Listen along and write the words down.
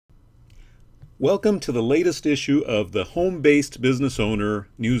Welcome to the latest issue of the Home-Based Business Owner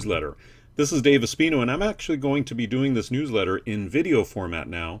newsletter. This is Dave Espino, and I'm actually going to be doing this newsletter in video format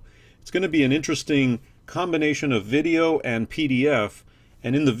now. It's going to be an interesting combination of video and PDF,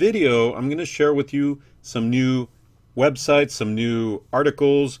 and in the video I'm going to share with you some new websites, some new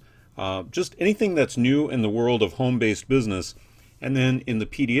articles, just anything that's new in the world of home-based business. And then in the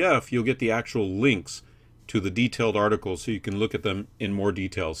PDF you'll get the actual links to the detailed articles so you can look at them in more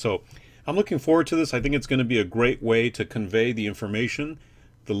detail. So I'm looking forward to this. I think it's going to be a great way to convey the information,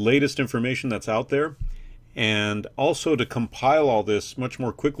 the latest information that's out there, and also to compile all this much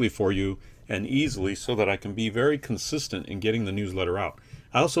more quickly for you and easily so that I can be very consistent in getting the newsletter out.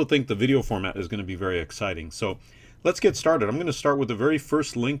 I also think the video format is going to be very exciting. So let's get started. I'm going to start with the very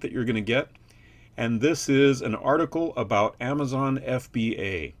first link that you're going to get, and this is an article about Amazon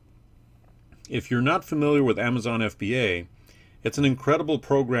FBA. If you're not familiar with Amazon FBA, it's an incredible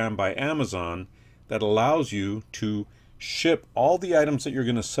program by Amazon that allows you to ship all the items that you're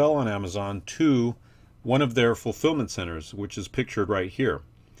going to sell on Amazon to one of their fulfillment centers, which is pictured right here.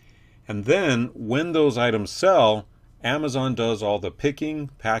 And then when those items sell, Amazon does all the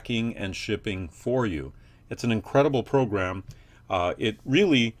picking, packing, and shipping for you. It's an incredible program. It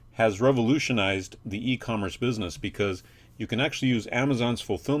really has revolutionized the e-commerce business because you can actually use Amazon's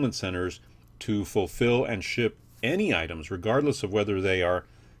fulfillment centers to fulfill and ship any items, regardless of whether they are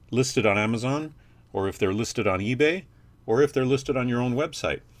listed on Amazon or if they're listed on eBay or if they're listed on your own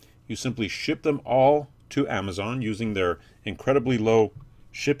website. You simply ship them all to Amazon using their incredibly low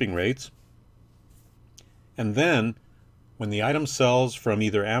shipping rates. And then when the item sells from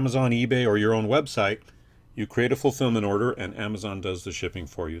either Amazon, eBay, or your own website, you create a fulfillment order and Amazon does the shipping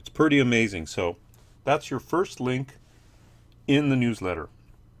for you. It's pretty amazing. So that's your first link in the newsletter.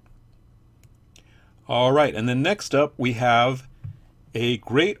 All right, and then next up we have a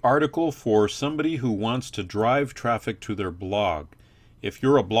great article for somebody who wants to drive traffic to their blog. If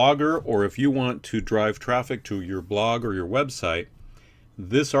you're a blogger or if you want to drive traffic to your blog or your website,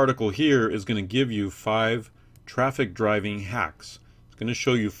 this article here is going to give you 5 traffic driving hacks. It's going to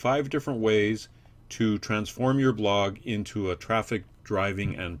show you 5 different ways to transform your blog into a traffic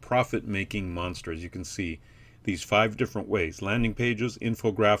driving and profit making monster. As you can see, these 5 different ways: landing pages,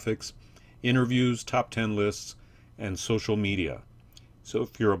 infographics, interviews, top 10 lists, and social media. So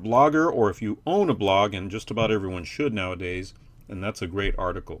if you're a blogger or if you own a blog, and just about everyone should nowadays, then that's a great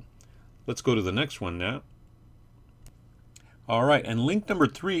article. Let's go to the next one now. All right, and link number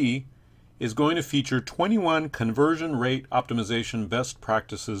 3 is going to feature 21 conversion rate optimization best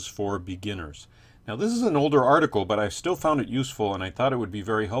practices for beginners. Now this is an older article, but I still found it useful and I thought it would be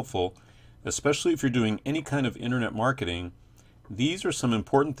very helpful, especially if you're doing any kind of internet marketing. These are some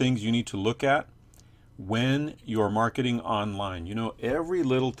important things you need to look at when you're marketing online. You know, every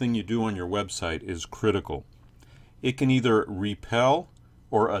little thing you do on your website is critical. It can either repel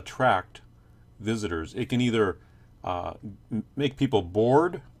or attract visitors. It can either make people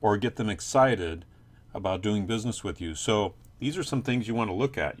bored or get them excited about doing business with you. So these are some things you want to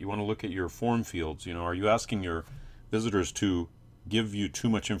look at. You want to look at your form fields. You know, are you asking your visitors to give you too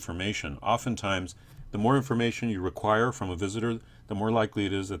much information? Oftentimes, the more information you require from a visitor, the more likely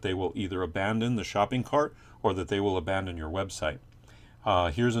it is that they will either abandon the shopping cart or that they will abandon your website.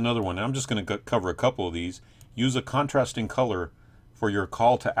 Here's another one. I'm just going to cover a couple of these. Use a contrasting color for your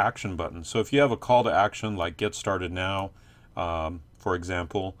call to action button. So if you have a call to action like get started now, for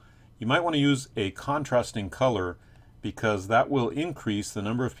example, you might want to use a contrasting color because that will increase the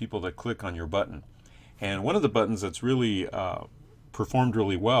number of people that click on your button. And one of the buttons that's really performed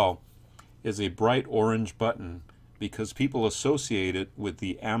really well is a bright orange button because people associate it with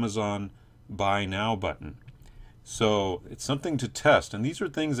the Amazon Buy Now button. So it's something to test, and these are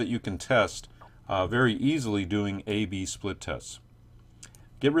things that you can test very easily doing A/B split tests.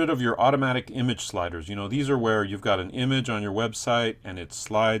 Get rid of your automatic image sliders. You know, these are where you've got an image on your website and it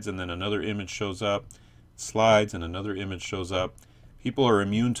slides and then another image shows up, slides and another image shows up. People are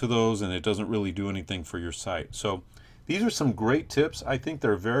immune to those and it doesn't really do anything for your site. So these are some great tips. I think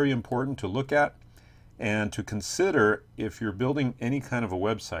they're very important to look at and to consider if you're building any kind of a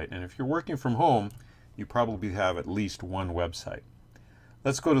website. And if you're working from home, you probably have at least one website.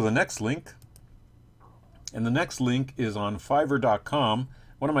 Let's go to the next link. And the next link is on Fiverr.com,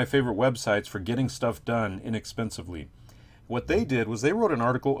 one of my favorite websites for getting stuff done inexpensively. What they did was they wrote an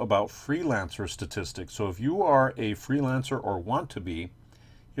article about freelancer statistics. So if you are a freelancer or want to be,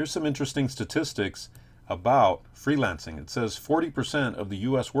 here's some interesting statistics about freelancing. It says 40% of the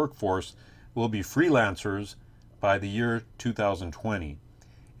US workforce will be freelancers by the year 2020.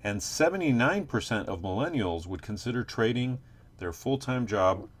 And 79% of millennials would consider trading their full-time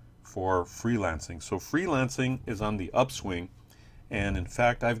job for freelancing. So freelancing is on the upswing, and in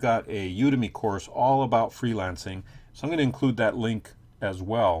fact I've got a Udemy course all about freelancing, so I'm going to include that link as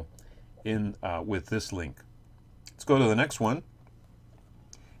well in with this link. Let's go to the next one,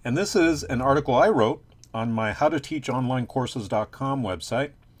 and this is an article I wrote on my howtoteachonlinecourses.com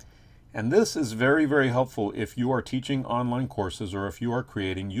website, and this is very, very helpful if you are teaching online courses or if you are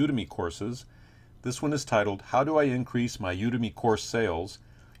creating Udemy courses. This one is titled, How Do I Increase My Udemy Course Sales?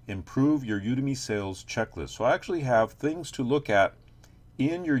 Improve Your Udemy Sales Checklist. So I actually have things to look at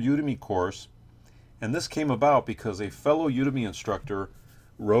in your Udemy course, and this came about because a fellow Udemy instructor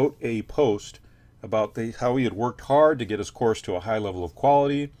wrote a post about how he had worked hard to get his course to a high level of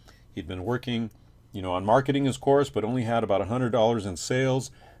quality. He'd been working, on marketing his course, but only had about $100 in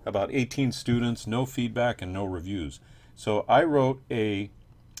sales, about 18 students, no feedback, and no reviews. So I wrote a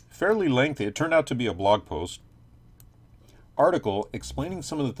fairly lengthy, it turned out to be a blog post, article explaining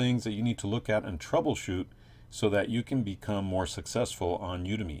some of the things that you need to look at and troubleshoot so that you can become more successful on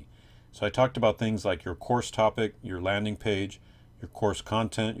Udemy. So I talked about things like your course topic, your landing page, your course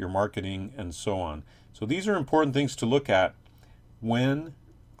content, your marketing, and so on. So these are important things to look at when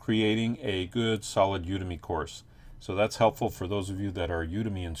creating a good, solid Udemy course. So that's helpful for those of you that are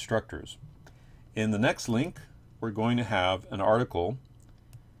Udemy instructors. In the next link, we're going to have an article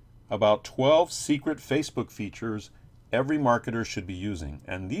about 12 secret Facebook features every marketer should be using.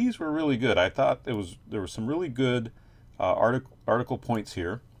 And these were really good. I thought there were some really good article points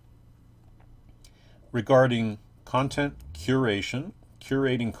here regarding content curation,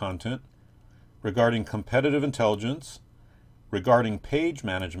 curating content, regarding competitive intelligence, regarding page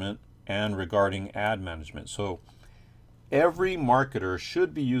management, and regarding ad management. So every marketer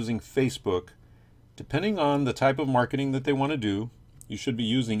should be using Facebook. Depending on the type of marketing that they want to do, you should be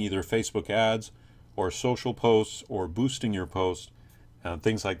using either Facebook ads or social posts or boosting your post,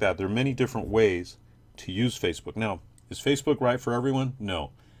 things like that. There are many different ways to use Facebook. Now, is Facebook right for everyone?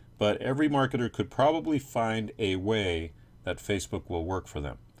 No. But every marketer could probably find a way that Facebook will work for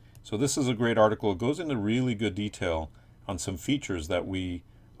them. So this is a great article. It goes into really good detail on some features that we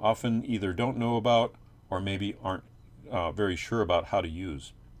often either don't know about or maybe aren't very sure about how to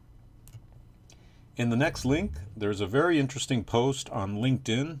use. In the next link, there's a very interesting post on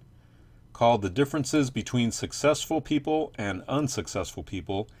LinkedIn called The Differences Between Successful People and Unsuccessful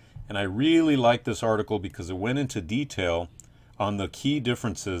People. And I really like this article because it went into detail on the key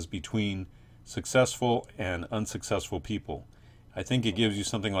differences between successful and unsuccessful people. I think it gives you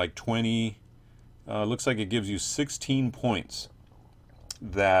something like 20, looks like it gives you 16 points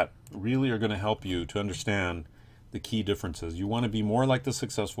that really are going to help you to understand the key differences. You want to be more like the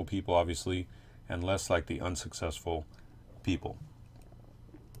successful people, obviously, and less like the unsuccessful people.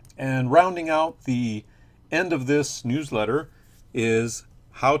 And rounding out the end of this newsletter is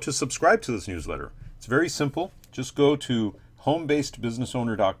how to subscribe to this newsletter. It's very simple. Just go to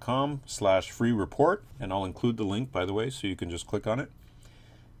homebasedbusinessowner.com/free report, and I'll include the link, by the way, so you can just click on it.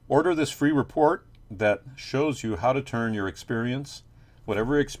 Order this free report that shows you how to turn your experience,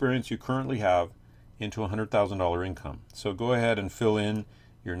 whatever experience you currently have, into a $100,000 income. So go ahead and fill in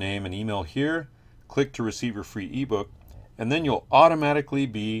your name and email here, click to receive your free ebook, and then you'll automatically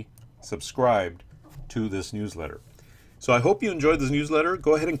be subscribed to this newsletter. So I hope you enjoyed this newsletter.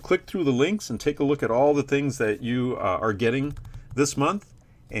 Go ahead and click through the links and take a look at all the things that you are getting this month,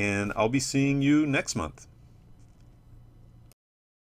 and I'll be seeing you next month.